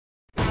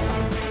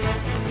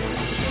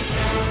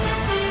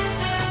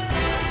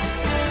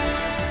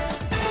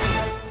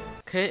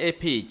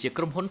KAP ជា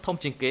ក្រុមហ៊ុនធំ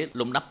ជាងគេ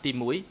លំដាប់ទី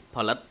1ផ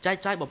លិតចែក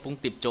ចាយបំពង់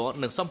ទីបជ័រ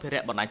និងសម្ភា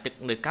រៈបណ្ដាញទឹក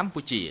នៅកម្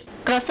ពុជា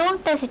ក្រសួង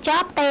ទេសចរ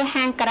ផ្ទេរ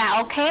ហាងការ៉ា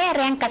អូខេ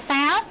រាំងកា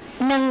សាល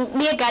និង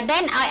Beer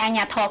Garden ឲ្យអាជ្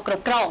ញាធរគ្រ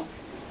ប់គ្រង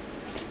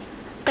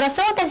ក្រ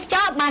សួងទេសច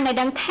របានឲ្យ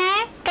ដឹងថា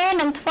គេ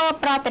នឹងធ្វើ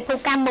ប្រតិភូ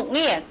កម្មមុខ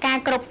ងារការ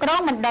គ្រប់គ្រង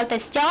មណ្ឌលទេ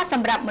សចរស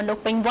ម្រាប់មនុស្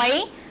សពេញវ័យ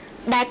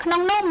ដែលក្នុ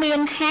ងនោះមាន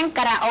ហាង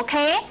ការ៉ាអូ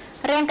ខេ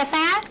រាំងកា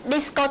សាល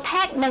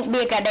Discotheque និង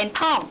Beer Garden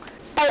ផង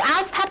ទៅឲ្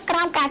យស្ថិតក្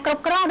រោមការគ្រ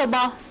ប់គ្រងរប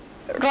ស់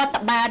រដ្ឋ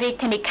បាលរាជ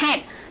ធានីខេត្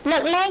តលើ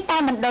កលែងតែ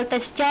មណ្ឌលទេ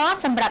សចរ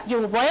សម្រាប់យុ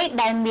វវ័យ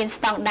ដែលមាន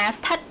ស្តង់ដារ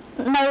ស្ថិត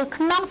នៅ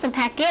ក្នុងសន្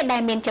តាគារដែ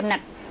លមានចំណា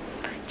ត់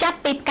ចាប់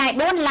ពីផ្កាយ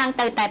4ឡើង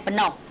ទៅតែប៉ុណ្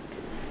ណោះ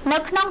នៅ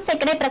ក្នុងសេច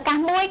ក្តីប្រកាស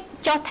មួយ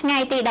ចុះថ្ងៃ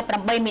ទី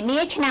18មីនា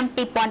ឆ្នាំ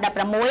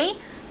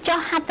2016ចុះ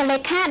ហត្ថលេ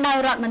ខាដោយ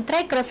រដ្ឋមន្ត្រី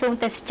ក្រសួង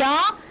ទេសចរ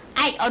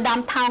ឯកឧត្តម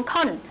ថោង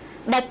ខុន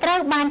ដែលត្រូវ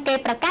បានគេ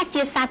ប្រកាស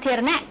ជាសាធារ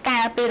ណៈកា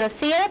លពីរ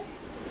សៀល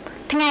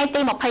ថ្ងៃទី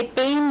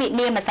22មី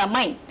នាម្សិល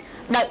មិញ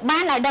ដោយបា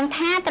នឲ្យដឹង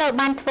ថាត្រូវ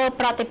បានធ្វើ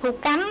ប្រតិភូ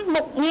កម្ម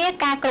មុខងារ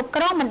ការគ្រប់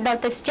គ្រងមណ្ឌល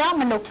ទេសចរ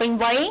មនុស្សពេញ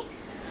វ័យ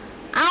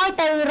ឲ្យ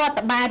ទៅរដ្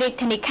ឋបាលរាជ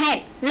ធានីខេត្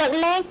តលើក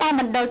លែងតែ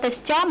មណ្ឌលទេស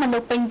ចរមនុ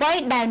ស្សពេញវ័យ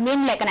ដែលមាន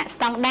លក្ខណៈស្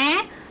តង់ដារ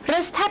ឬ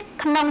ស្ថិត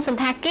ក្នុងសន្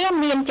តាគារ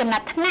មានចំណា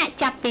ត់ថ្នាក់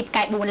ចាប់ពីផ្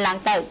កាយ4ឡើង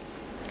ទៅ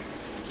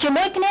ជា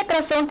មួយគ្នាក្រ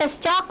សួងទេស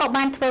ចរក៏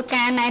បានធ្វើ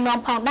ការណែនាំ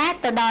ផងដែរ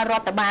ទៅដល់រ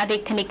ដ្ឋបាលរា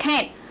ជធានីខេ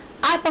ត្ត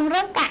ឲ្យពង្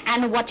រឹងការអ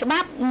នុវត្តច្បា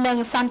ប់និង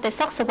សន្តិ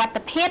សុខសុវត្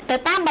ថិភាពទៅ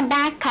តាមបណ្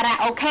ដាខារ៉ា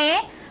អូខេ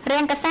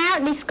រាំងកាសាល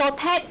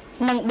Discotheque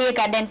និង Beer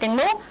Garden ទាំង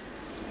នោះ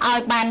ឲ្យ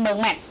បានម៉ឺង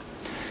ម៉ាត់